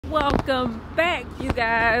Welcome back, you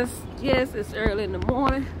guys. Yes, it's early in the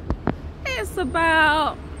morning. It's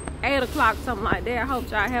about 8 o'clock, something like that. I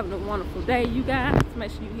hope y'all having a wonderful day, you guys.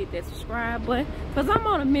 Make sure you hit that subscribe button, because I'm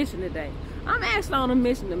on a mission today. I'm actually on a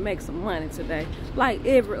mission to make some money today, like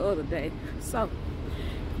every other day. So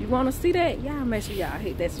if you want to see that, y'all make sure y'all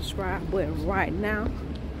hit that subscribe button right now.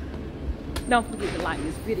 Don't forget to like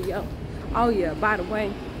this video. Oh yeah, by the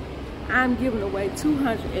way, I'm giving away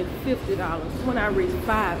 $250 when I reach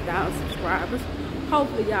 5,000 subscribers.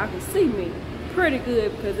 Hopefully y'all can see me pretty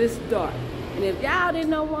good because it's dark. And if y'all didn't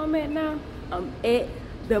know where I'm at now, I'm at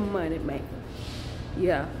the Money Maker.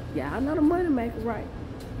 Yeah, y'all know the Money Maker, right?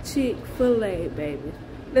 Chick-fil-A, baby.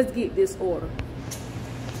 Let's get this order.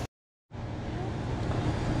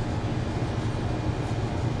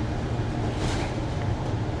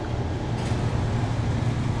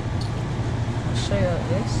 Share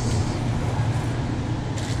this.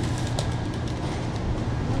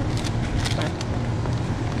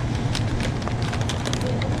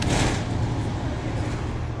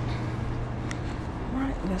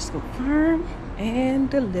 Let's confirm and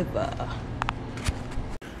deliver.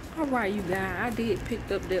 All right, you guys, I did pick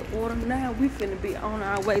up that order. Now we finna be on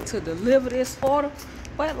our way to deliver this order.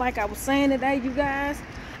 But like I was saying today, you guys,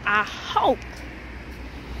 I hope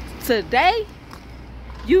today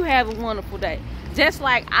you have a wonderful day. Just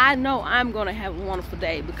like I know I'm gonna have a wonderful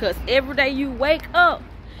day, because every day you wake up,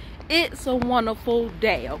 it's a wonderful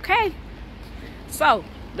day, okay? So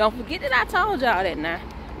don't forget that I told y'all that now.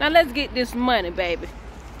 Now let's get this money, baby.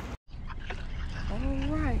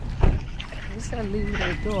 Alright, just gotta leave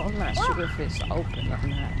the door. I'm not sure if it's open or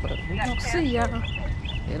not, but we gonna see, y'all.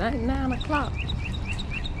 It ain't 9 o'clock.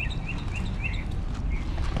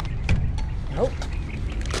 Nope.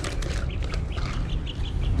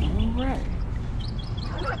 Alright.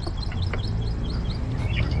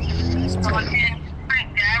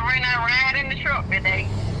 We're not riding the truck today.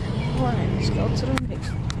 Alright, let's go to the next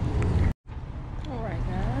one. Alright,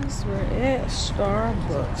 guys, we're at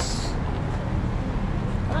Starbucks.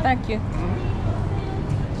 Thank you.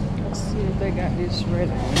 Let's see if they got this ready.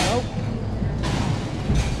 Nope.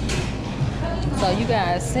 So you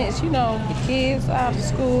guys, since you know the kids out of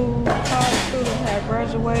school, college students have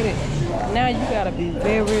graduated, now you gotta be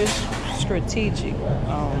very strategic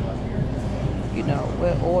on, you know,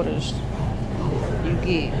 what orders you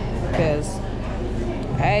get, because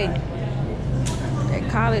hey, that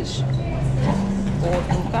college or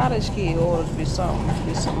them college kid orders be some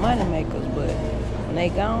money makers, but when they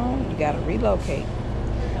gone, you gotta relocate.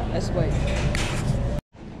 Let's wait.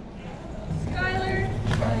 Skylar.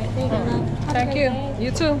 Thank you.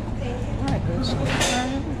 You too. All right, good.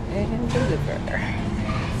 And deliver.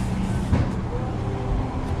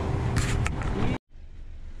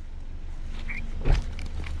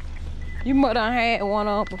 You must have had one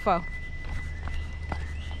on before.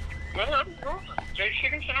 There's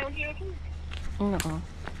chicken sandwiches too. No.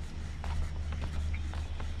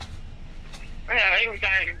 Yeah,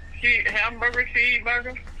 everything. Hamburger,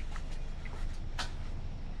 cheeseburger.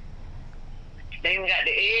 They even got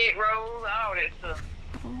the egg rolls, all that stuff.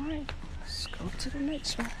 All right, let's go to the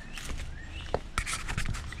next one.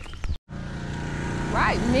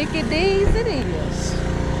 Right, Mickey D's it is.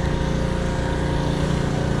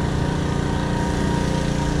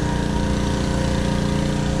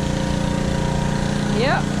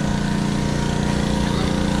 Yep.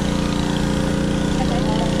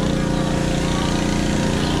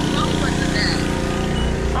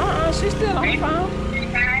 She's still on the phone.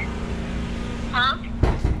 Huh?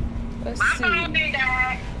 Let's My see. phone did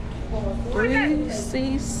die.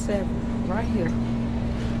 3C7 right here.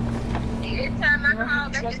 Every time I call,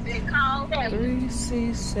 that's just been called.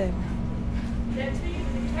 3C7.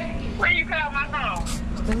 When you call my phone?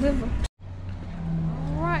 Let's deliver.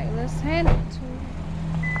 All right, let's hand it to her.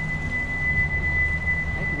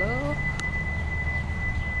 Make love.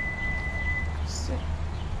 Sit.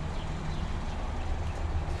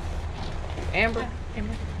 Amber.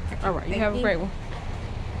 All right, you have a great one.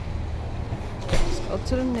 Let's go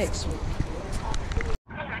to the next one.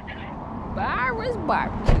 Byron's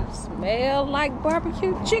Barbecue. Smell like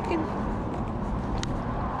barbecue chicken.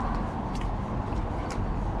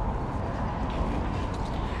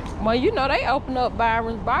 Well, you know they open up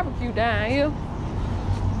Byron's Barbecue down here.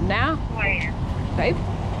 Now, they,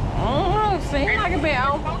 I don't know, it seems like it's been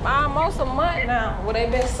almost a month now where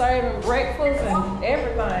they've been serving breakfast and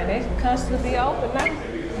everything. They can constantly be open now.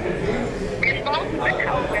 It's supposed to be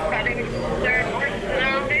open, so they can serve breakfast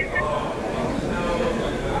all day.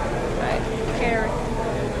 Right, Carrie.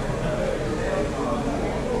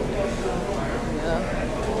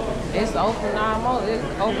 Yeah. It's open almost. It's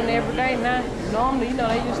open every day now. Normally, you know,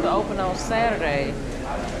 they used to open on Saturday.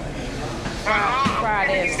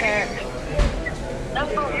 Friday and Saturday.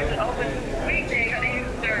 That's what used to open weekday because they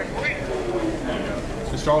used to serve free.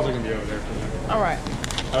 The stalls are going to be over there for you. All right.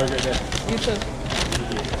 Have a great day. You too.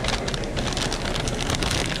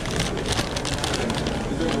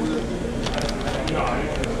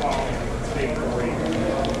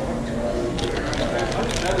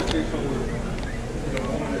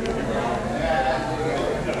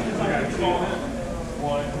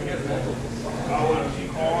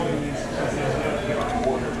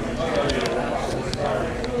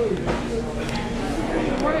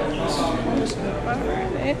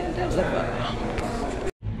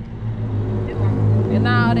 And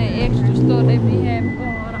all that extra stuff they be having going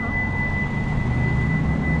on.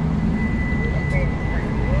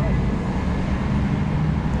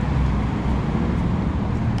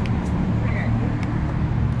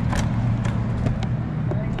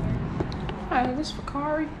 Hey, this for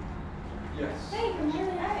Kari? Yes.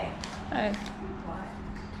 Hey.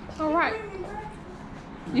 All right.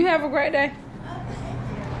 You have a great day.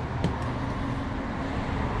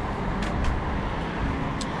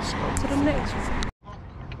 Let's go to the next one.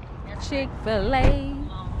 Chick-fil-A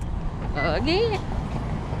again.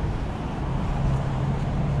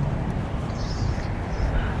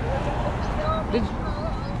 Did you?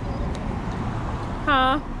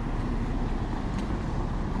 Huh?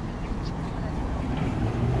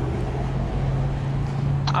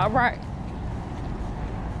 All right.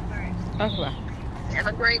 Okay. Have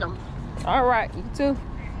a great one. All right. You too.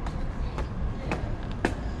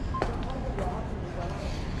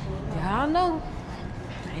 Y'all know.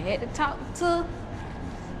 I had to talk to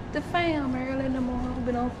the fam early in the morning. I've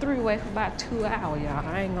been on three-way for about 2 hours, y'all.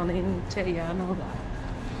 I ain't gonna even tell y'all no lie.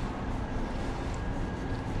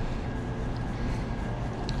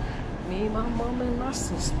 Me, my mom, and my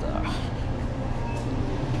sister.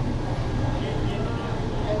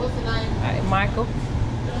 Hey, what's the name? Hey, Michael.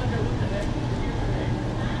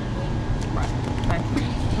 Right. Thank you.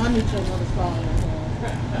 I need your mother's phone.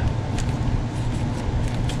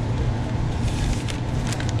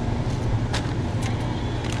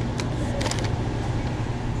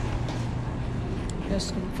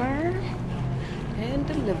 Just confirm and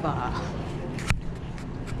deliver.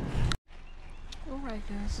 Alright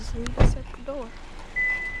guys, let's leave this at the door.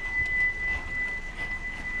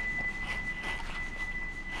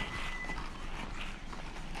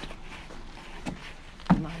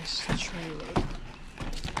 Nice trailer.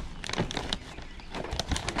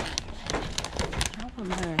 I don't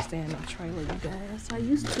mind staying in a trailer, you guys. I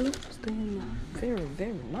used to stay in a very,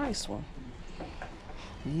 very nice one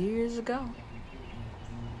years ago.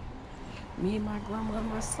 Me and my grandma and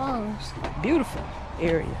my sons. Beautiful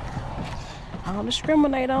area. I don't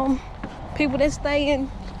discriminate on people that stay in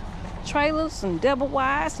trailers and double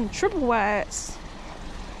wides and triple wides.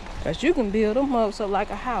 Cause you can build them up so like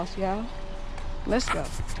a house, y'all. Let's go.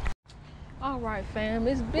 All right, fam.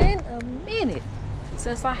 It's been a minute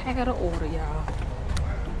since I had an order, y'all.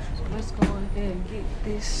 So let's go ahead and get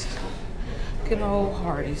this good old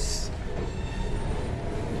Hardee's.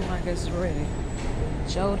 Like it's ready.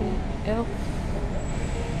 Jody L.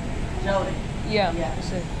 Jody. Yeah. Yeah.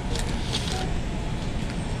 That's it.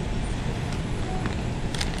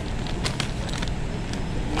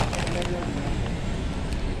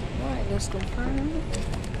 All right, let's confirm it.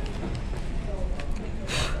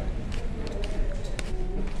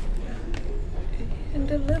 And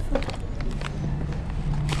deliver.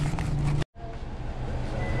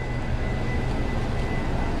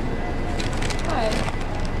 Hi.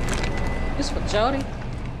 This for Jody.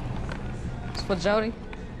 It's for Jody.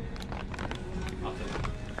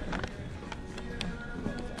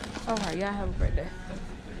 Alright, y'all have a great day.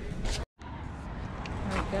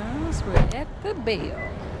 Alright guys, we're at the bell.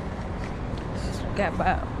 We got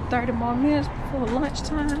about 30 more minutes before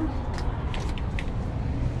lunchtime.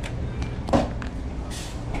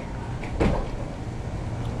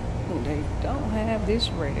 And they don't have this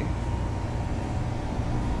ready.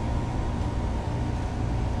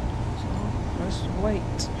 So let's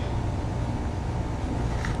wait.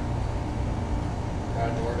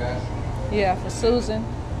 DoorDash? Yeah, for Susan.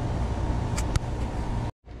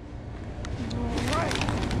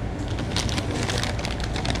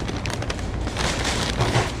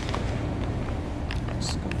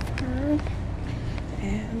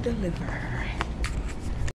 And deliver.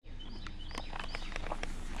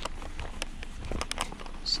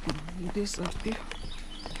 Just gonna leave this up here.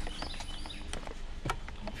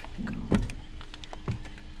 Go.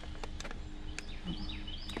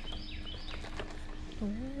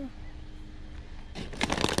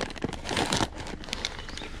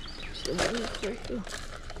 So too.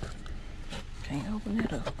 Can't open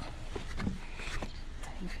that up.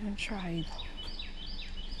 Ain't finna try either.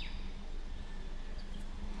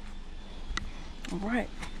 Alright,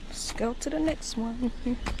 let's go to the next one.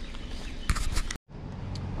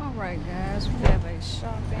 Alright guys, we have a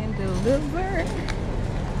shop and deliver.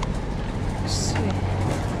 Let's see.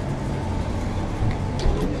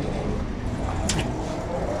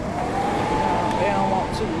 They don't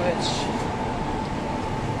want too much.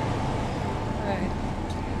 Hey,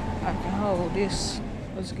 I can hold this.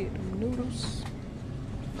 Let's get the noodles.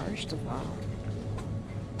 First of all.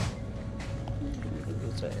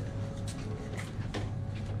 Noodles at.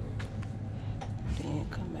 Then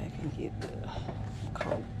come back and get the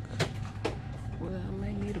Coke. Well, I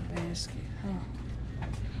may need a basket, huh?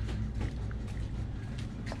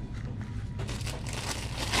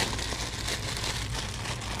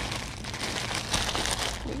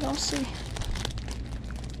 We gonna see.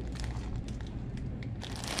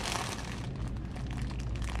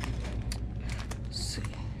 Let's see.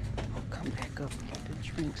 I'll come back up and get the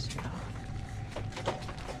drinks, y'all.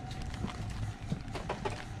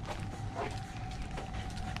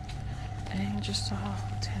 And just all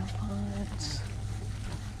tampons.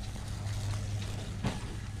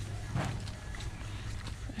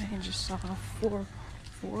 And just saw four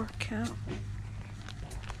count.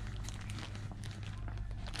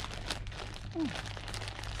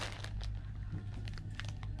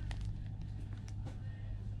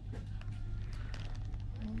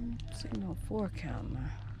 See no 4 count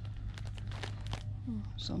now.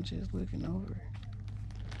 So I'm just looking over it.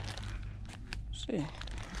 See.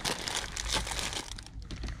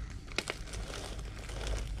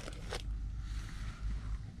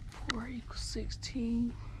 4 equals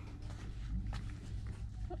 16.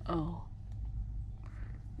 Oh.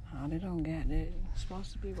 No, they don't got that. It's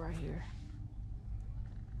supposed to be right here.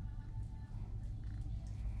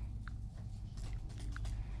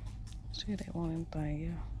 See, they want anything,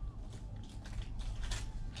 yeah.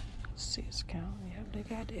 6 count. Yep, they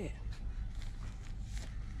got that.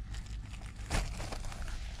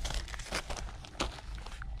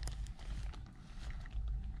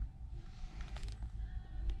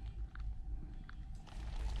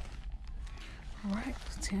 All right,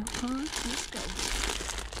 tampons, let's go.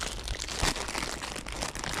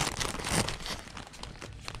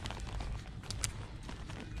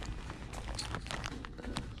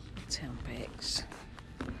 Tampax.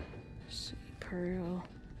 See, Pearl.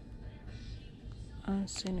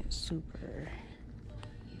 Unscented Super.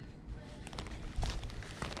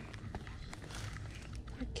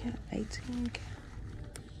 What count? 18 count?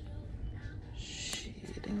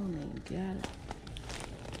 Shit, they don't even got it.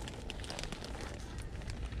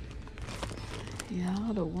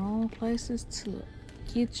 Y'all, the wrong places to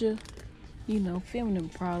get your, you know, feminine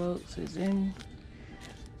products is in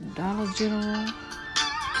Dollar General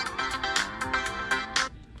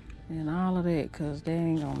and all of that, cause they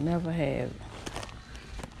ain't gonna never have it.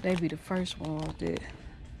 They be the first ones that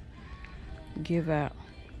give out.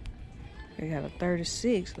 They got a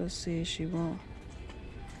 36. Let's see if she won't.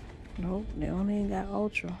 Nope, they only ain't got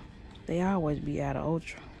Ultra. They always be out of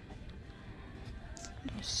Ultra.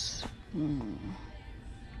 Let's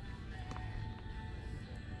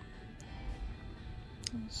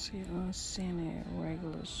see, unscented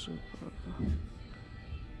regular super.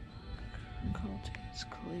 Contents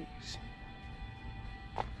clicks.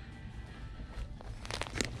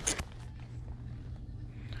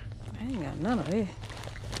 I ain't got none of it.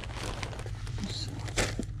 Let's see.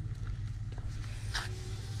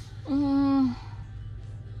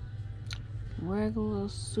 Regular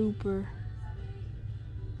super.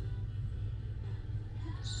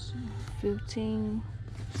 15.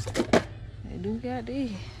 They do got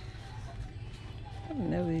these. I've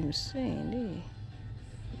never even seen these.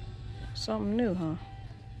 Something new, huh?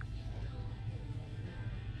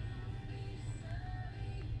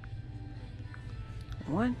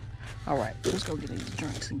 One? Alright, let's go get these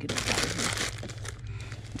drinks and get up out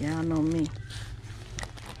of here. Y'all know me.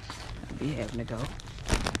 I'll be having to go.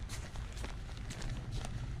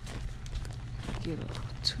 Get a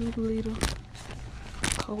 2-liter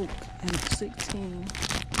Coke and a 16.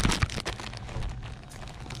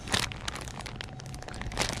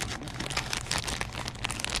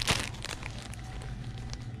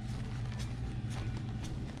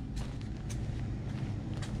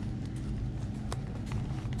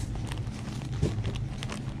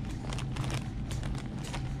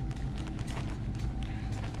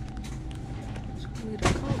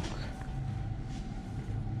 Coke.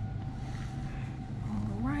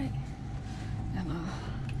 All right, and a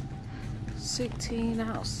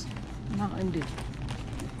 16-ounce Mountain Dew.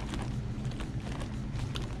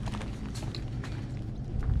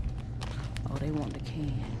 they want the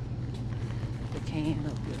can. The can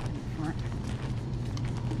up here in the front.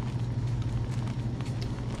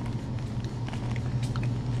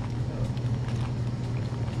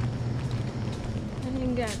 I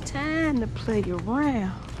ain't got time to play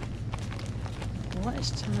around.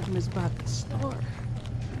 Lunchtime is about to start.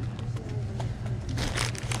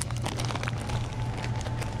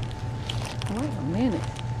 Wait a minute.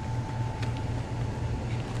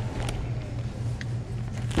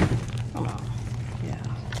 Come on. Yeah.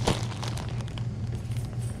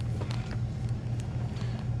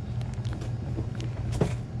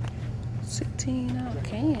 $16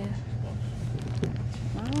 can.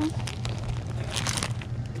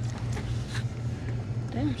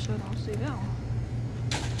 Damn sure don't see that one.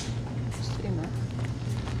 See now.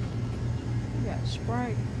 We got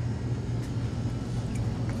Sprite.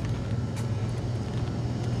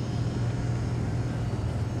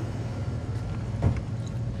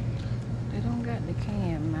 They don't got the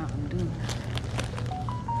can Mountain Dew.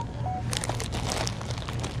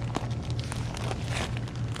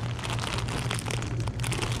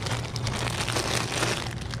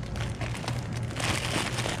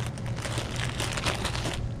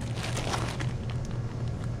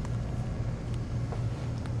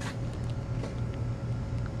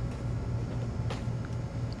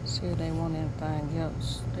 See if they want anything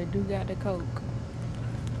else. They do got the Coke.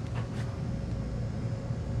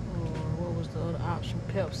 Or what was the other option?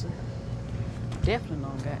 Pepsi. Definitely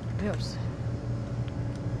don't got the Pepsi.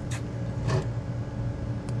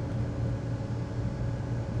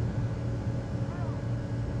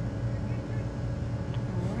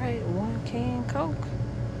 Alright, 1 can Coke.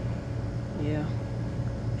 Yeah.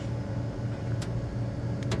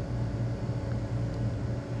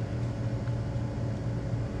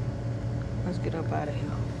 Let's get up out of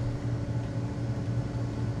here.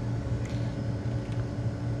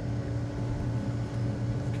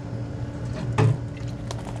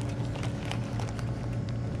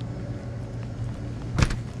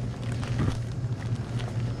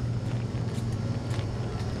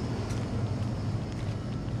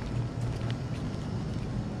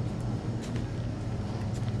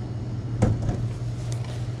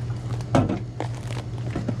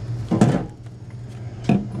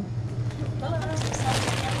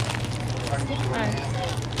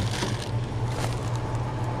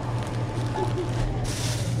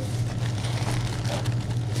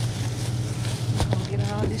 Get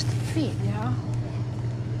all this to fit, y'all.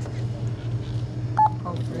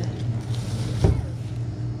 Hopefully.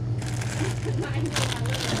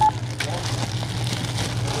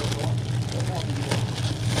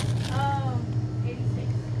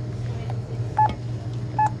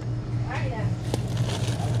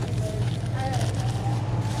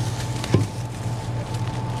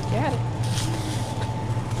 Got it.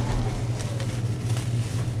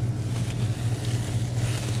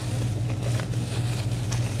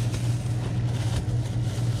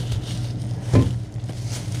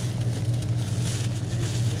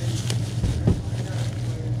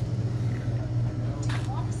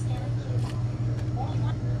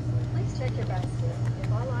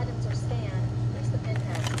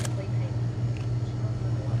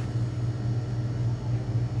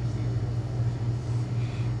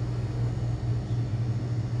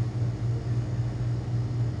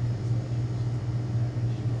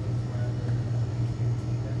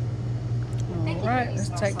 Alright, let's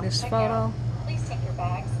take this photo. Please take your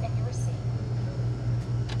bags and your receipt.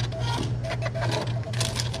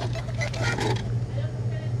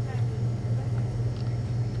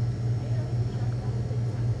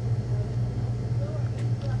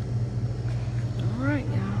 Alright,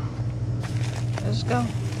 y'all. Let's go.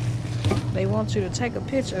 They want you to take a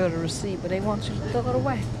picture of the receipt, but they want you to throw it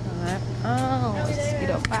away. Alright. Oh, let's get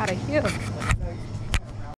up out of here.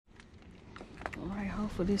 Alright,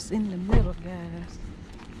 hopefully this in the middle, guys.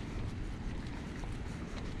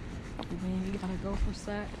 Then you gotta go from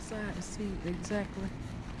side to side to see exactly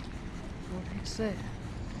what they said.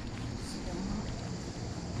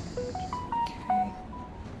 Okay.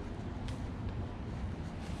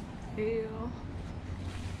 Hill.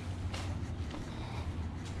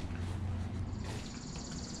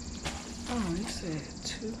 Oh, he said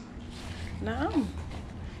 2. No,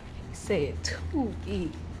 he said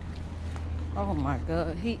 2E. Oh my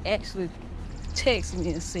God, he actually texted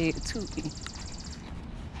me and said 2E.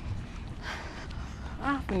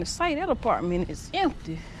 I'm gonna say that apartment is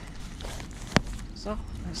empty. So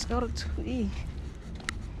let's go to 2E.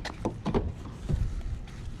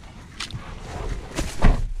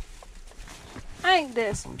 Ain't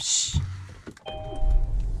that some shh?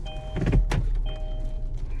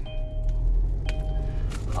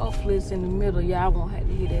 Hopefully hopefully it's in the middle. Y'all won't have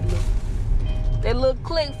to hear that little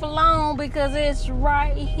click for long because it's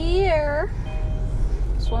right here.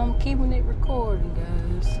 So I'm keeping it recording,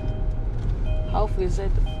 guys. Hopefully it's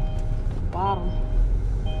at the bottom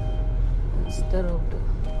instead of the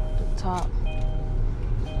top.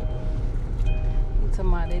 He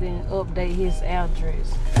talking about they didn't update his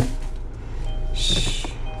address. Shh.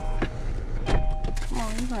 Come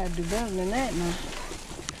on, you gotta do better than that now.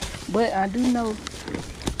 But I do know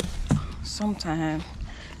sometimes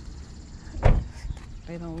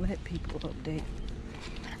they don't let people update.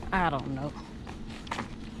 I don't know.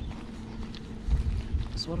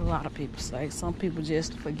 That's what a lot of people say. Some people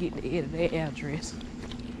just forget to edit their address.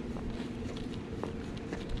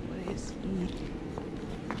 What is E?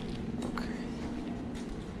 Okay.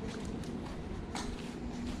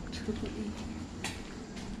 Triple E.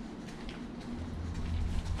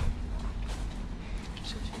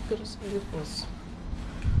 Should you could have said it was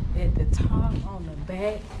at the top on the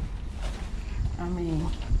back. I mean,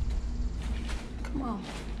 come on.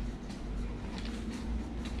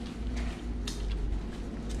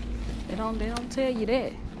 They don't tell you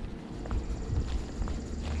that.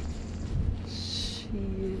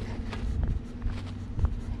 Shit.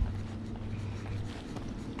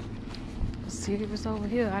 See if it's over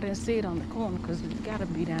here. I didn't see it on the corner because it's gotta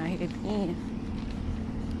be down here at the end.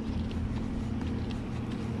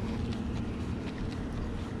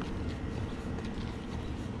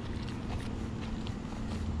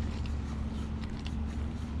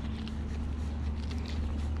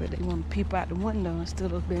 But they want to peep out the window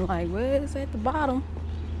instead of being like, well, it's at the bottom,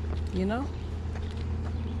 you know?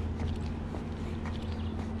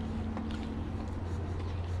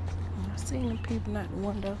 I seen them peeping out the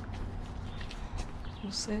window. Who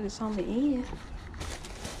said it's on the end?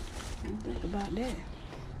 Don't think about that.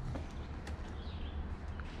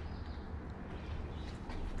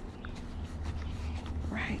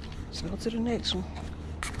 Right, let's go to the next one.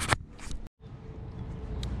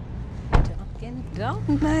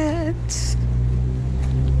 Donuts.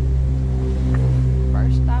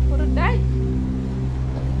 First stop of the day.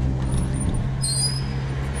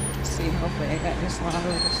 Let's see, hopefully they got this line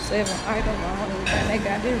of 7 items. I don't even think they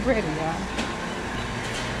got this ready, y'all.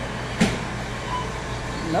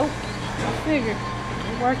 Nope. I figured.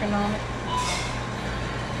 We're working on it.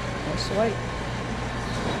 Let's wait.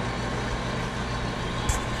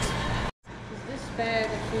 This bag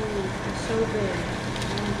of food is so big.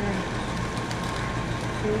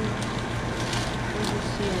 You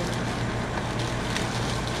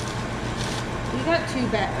got 2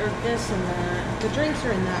 bags, or this and that. The drinks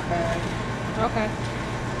are in that bag. Okay.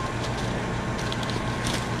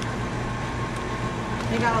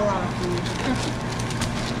 They got a lot of food.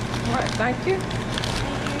 All right, thank you.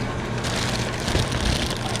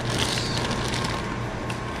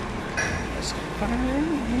 Let's find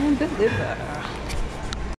and deliver.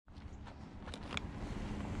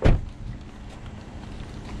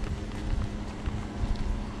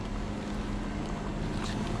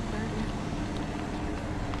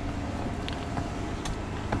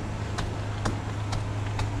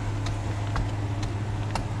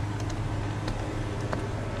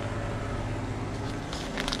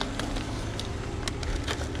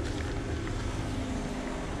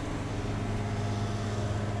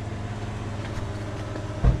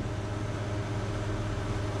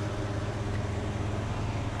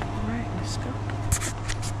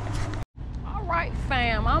 Alright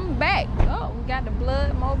fam, I'm back. Oh, we got the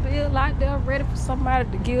blood mobile out there ready for somebody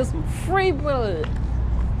to give some free blood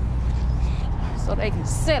so they can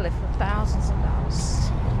sell it for thousands of dollars.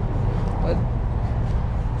 But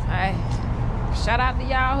hey, shout out to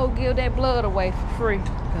y'all who give that blood away for free,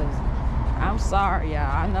 because I'm sorry, y'all.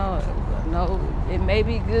 I know it may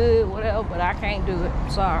be good, whatever, but I can't do it. I'm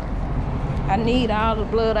sorry. I need all the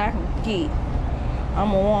blood I can get.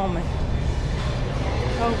 I'm a woman.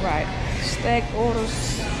 All right, stack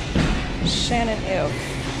orders, Shannon F.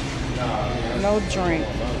 No drink.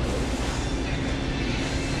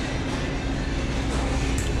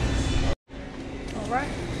 All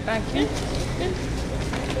right, thank you.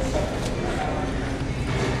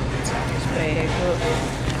 Tie this bag up.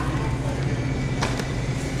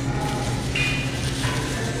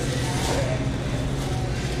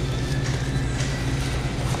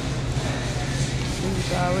 These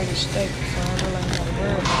are already staked, so I really ain't gotta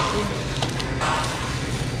worry about it.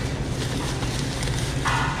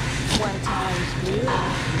 One time's good.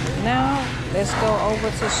 Now, let's go over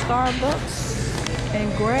to Starbucks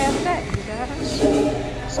and grab that, you guys.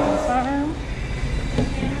 Let's confirm.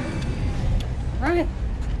 Right,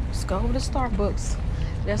 let's go over to Starbucks.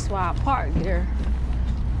 That's why I parked there.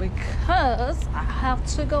 because I have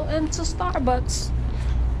to go into Starbucks.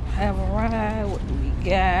 Have a ride. What do we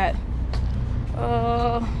got?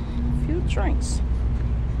 A few drinks.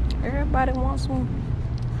 Everybody wants some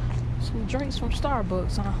drinks from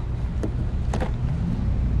Starbucks, huh?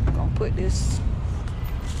 I'm gonna put this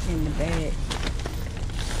in the bag.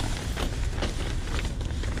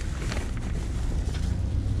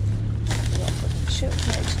 Put the chips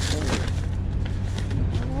next to it.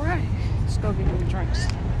 Alright, let's go get them drinks.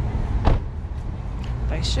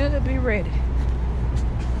 They should be ready.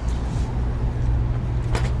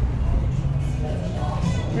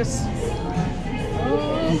 It's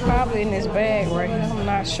probably in this bag right here. I'm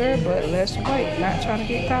not sure, but let's wait. Not trying to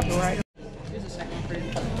get copyrighted.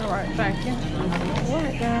 Alright, thank you.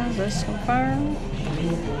 Alright, guys, let's confirm.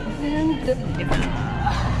 And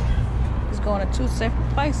it's going to 2 separate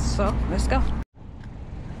places, so let's go.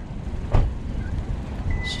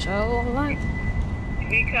 Show light.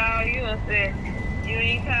 He called you and said, you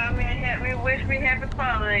ain't called me and help me wish me happy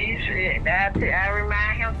Father. You should. I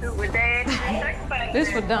remind him to with Dad.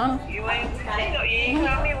 This for Donna. You ain't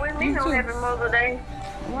called me with me no happy Mother's Day.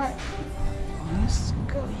 Right. Let's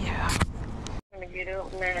go, yeah. I'm gonna get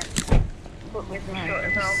up now. Put me some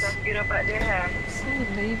shorts on so I can get up out that house. So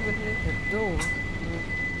leave it at the door.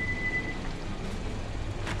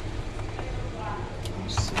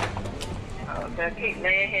 Let's see. Oh, if I keep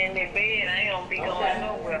laying here in that bed, I ain't gonna be going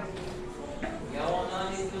nowhere.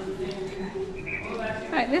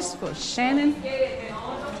 Alright, this is for Shannon.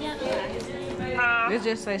 This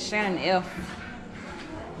just says Shannon F.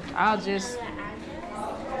 I'll just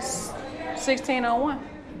 1601.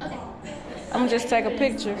 I'm gonna just take a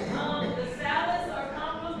picture.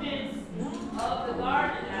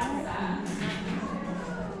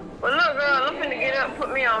 Well, look, girl, I'm finna get up and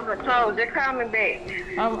put me on some clothes. Just call me back.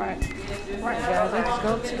 Alright, guys, let's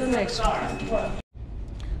go to the next one.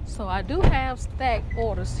 So I do have stacked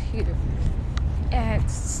orders here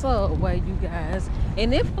at Subway, you guys.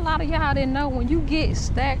 And if a lot of y'all didn't know, when you get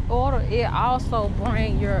stacked order, it also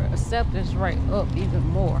bring your acceptance rate up even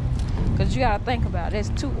more. Because you gotta think about it, it's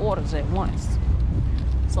 2 orders at once.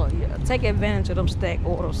 So yeah, take advantage of them stacked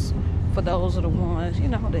orders for those are the ones, you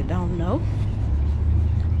know, that don't know.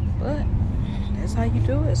 But that's how you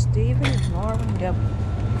do it. Steven, Marvin, Devil.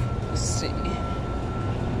 Let's see.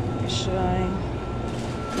 Make sure I ain't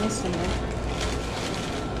missing it.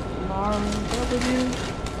 Marvin, W.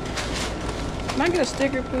 Can I get a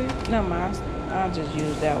sticker, please? Never mind. I'll just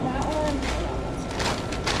use that one.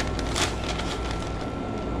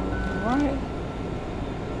 Alright.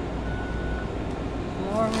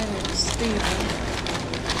 Marvin and Steven.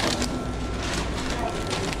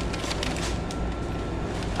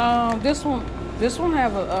 This one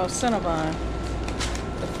have a Cinnabon,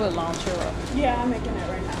 the foot long churro. Yeah, I'm making it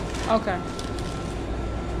right now. Okay.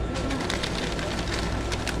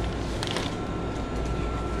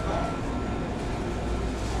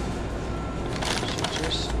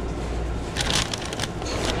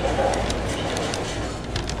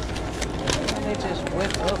 They just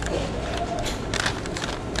wet up.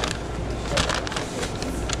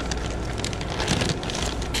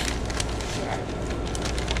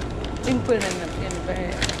 You can put it in the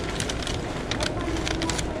bag.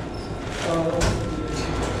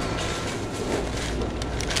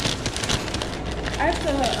 I have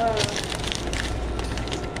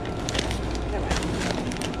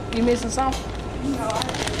to, You missing something? no,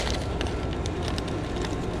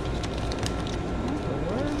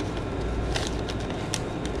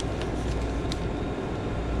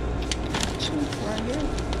 Right here.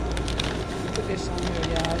 Put this on here,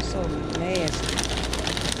 y'all. It's so nasty.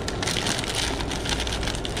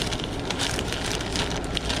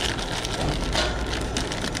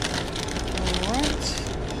 Alright.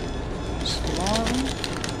 Small.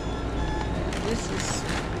 This is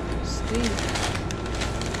Steve.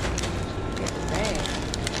 Get the bag.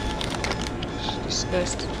 It's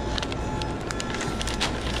disgusting.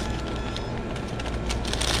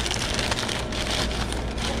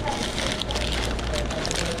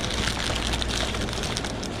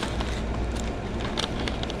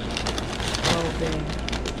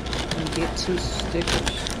 And get 2 stickers.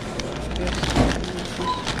 This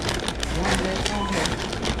one that's on here.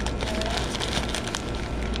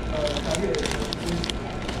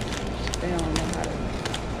 They don't know how to.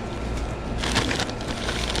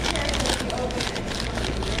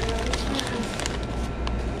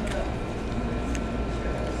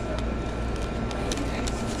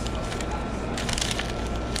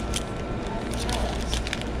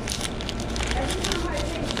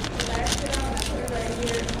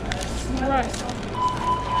 Right.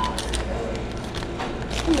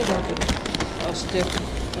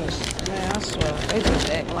 Cause, man, I swear, they just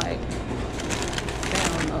act like they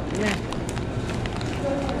don't know nothing.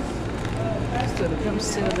 Instead of them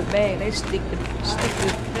sitting in the bag, they stick the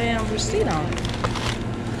damn receipt on it.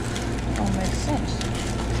 Don't make sense.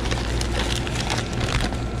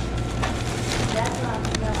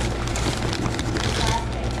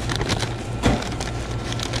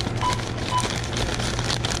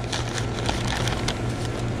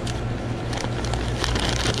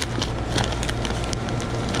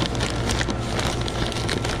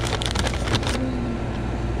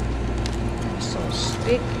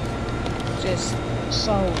 Just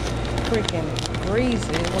so freaking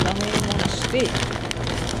greasy when I don't even want to stick.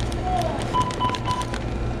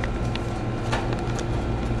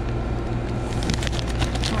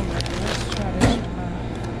 Alright, let's try this one.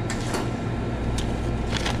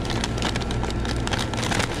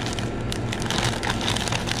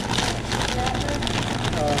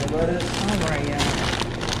 Alright, y'all.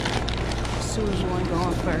 Let's see which one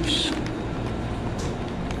going first.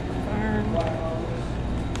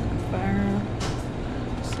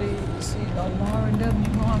 See the Lauren W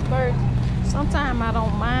going first. Sometimes I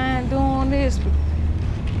don't mind doing this,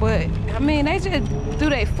 but I mean they just do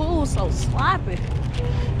their food so sloppy.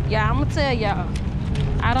 Yeah, I'm gonna tell y'all,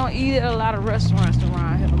 I don't eat at a lot of restaurants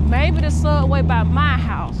around here. Maybe the Subway by my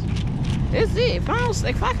house. That's it. If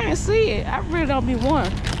I can't see it, I really don't be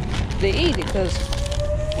wanting to eat it, because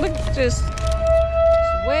look, just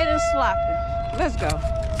wet and sloppy. Let's go.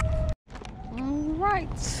 All right,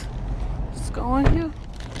 let's go in here.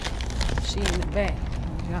 She in the back.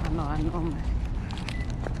 Y'all know I normally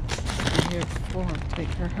here before I take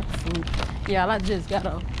her food. Y'all, I just got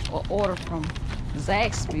a order from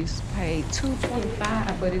Zaxby's. Paid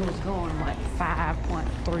 $2.25, but it was going like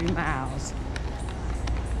 5.3 miles.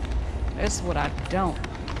 That's what I don't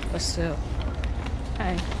accept.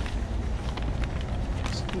 Hey,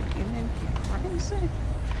 it's getting crazy.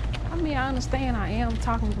 I mean, I understand I am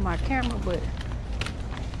talking to my camera, but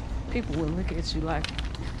people will look at you like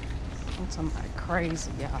I'm somebody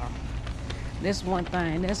crazy, y'all. That's one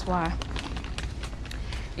thing. That's why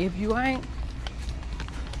if you ain't,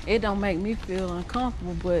 it don't make me feel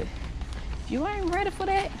uncomfortable, but if you ain't ready for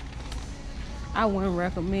that, I wouldn't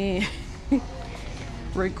recommend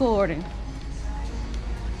recording.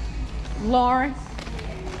 Lauren,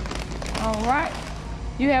 all right,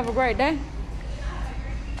 you have a great day.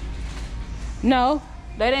 No,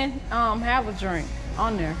 they didn't have a drink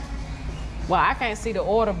on there. Well, I can't see the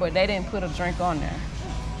order, but they didn't put a drink on there.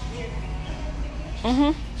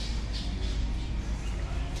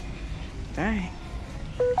 Dang.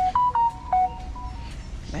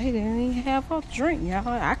 They didn't even have a drink, y'all.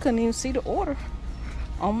 I couldn't even see the order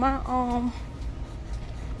on my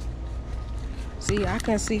See, I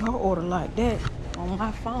couldn't see her order like that on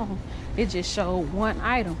my phone. It just showed one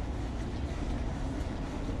item.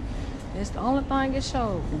 That's the only thing it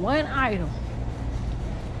showed. One item.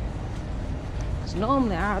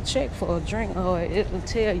 Normally I'll check for a drink, or it will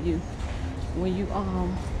tell you when you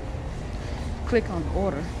click on the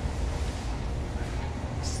order.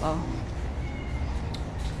 So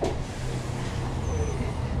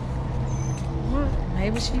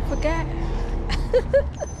maybe she forgot.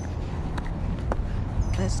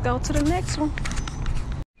 Let's go to the next one.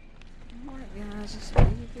 Alright guys, just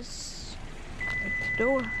leave this at the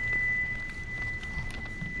door.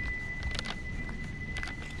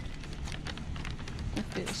 It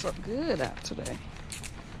feels so good out today.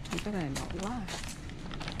 That ain't no lie.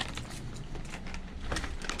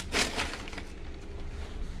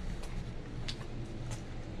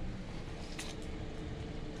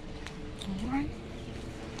 Alright.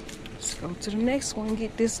 Let's go to the next one and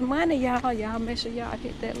get this money, y'all. Y'all make sure y'all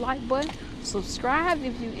hit that like button. Subscribe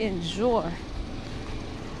if you enjoy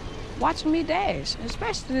watching me dash.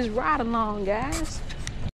 Especially this ride along, guys.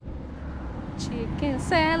 Chicken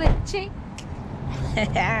salad, chick.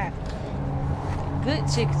 Good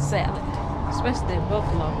chicken salad, especially that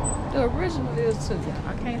buffalo. The original is too, y'all.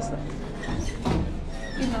 I can't say.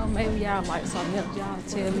 You know, maybe y'all like something else. Y'all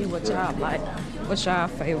tell me what y'all like. What's y'all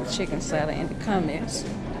favorite chicken salad in the comments.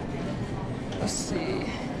 Let's see.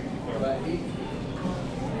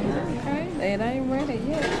 Okay, it ain't ready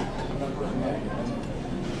yet.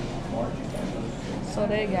 So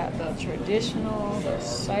they got the traditional, the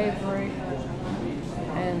savory,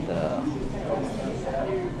 and the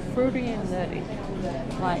fruity and nutty.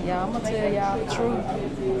 Like, y'all, I'm gonna tell y'all the truth.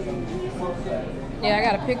 Yeah, I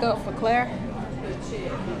gotta pick up for Claire.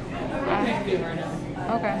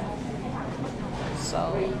 Okay. So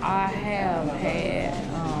I have had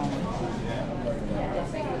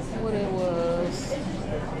what it was,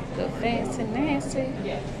 the fancy nasty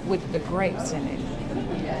with the grapes in it.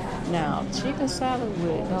 Now, chicken salad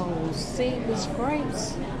with those seedless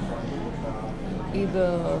grapes,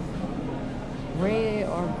 either red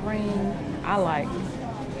or green. I like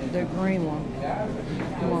the green one.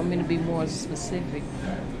 You want me to be more specific?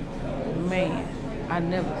 Man, I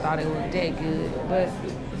never thought it was that good, but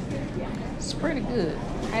it's pretty good.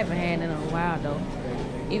 I haven't had it in a while though.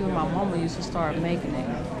 Even my mama used to start making it.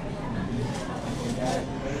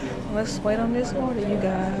 Let's wait on this order, you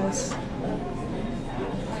guys.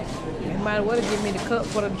 They might as well give me the cup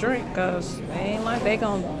for the drink, because they ain't like they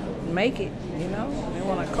gonna make it, you know? They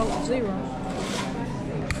want a Coke Zero.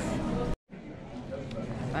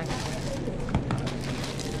 Thank you.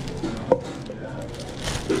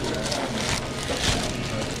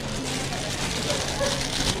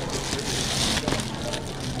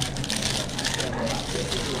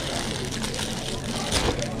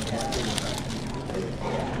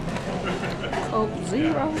 Coke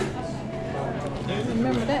Zero.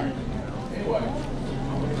 Remember that. So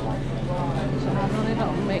I know they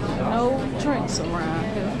don't make no drinks around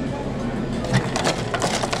here.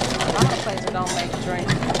 A lot of places don't make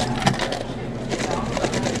drinks.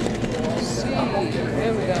 Let's see,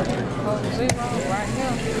 here we go. Coke Zero right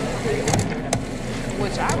here.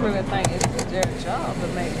 Which I really think is their job to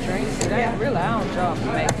make drinks. It ain't really our job to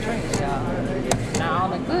make drinks, y'all. Now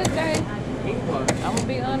on a good day, I'm gonna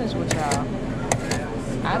be honest with y'all,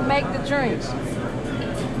 I make the drinks.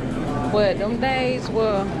 But them days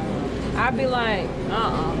where I be like,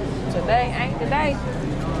 today ain't the day.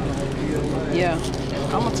 Yeah,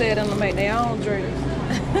 I'm gonna tell them to make their own drinks.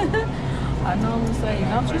 I normally say,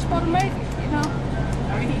 don't you supposed to make it, you know?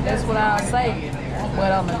 That's what I'll say.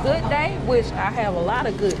 But on a good day, which I have a lot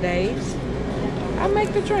of good days, I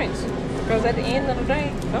make the drinks. Because at the end of the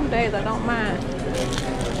day, some days I don't mind.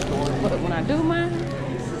 But when I do mind,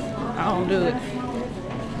 I don't do it.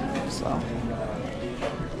 So,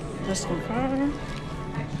 just confirm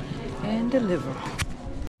and deliver.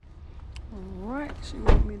 Alright, she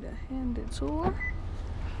want me to hand it to her.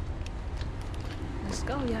 Let's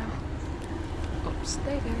go, y'all.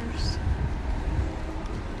 Upstairs.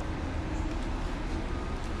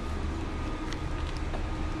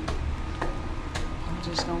 I'm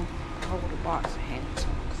just gonna hold the box and hand it to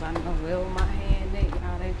her, because I know wherever my hand is,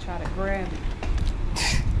 how they try to grab it.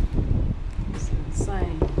 It's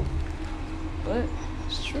insane. But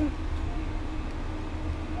it's true.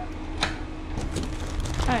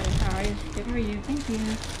 Hi, how are you? Good, how are you? Thank you.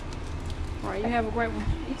 Alright, you have a great one.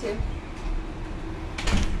 You too.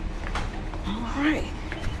 Alright.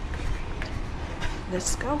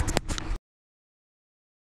 Let's go.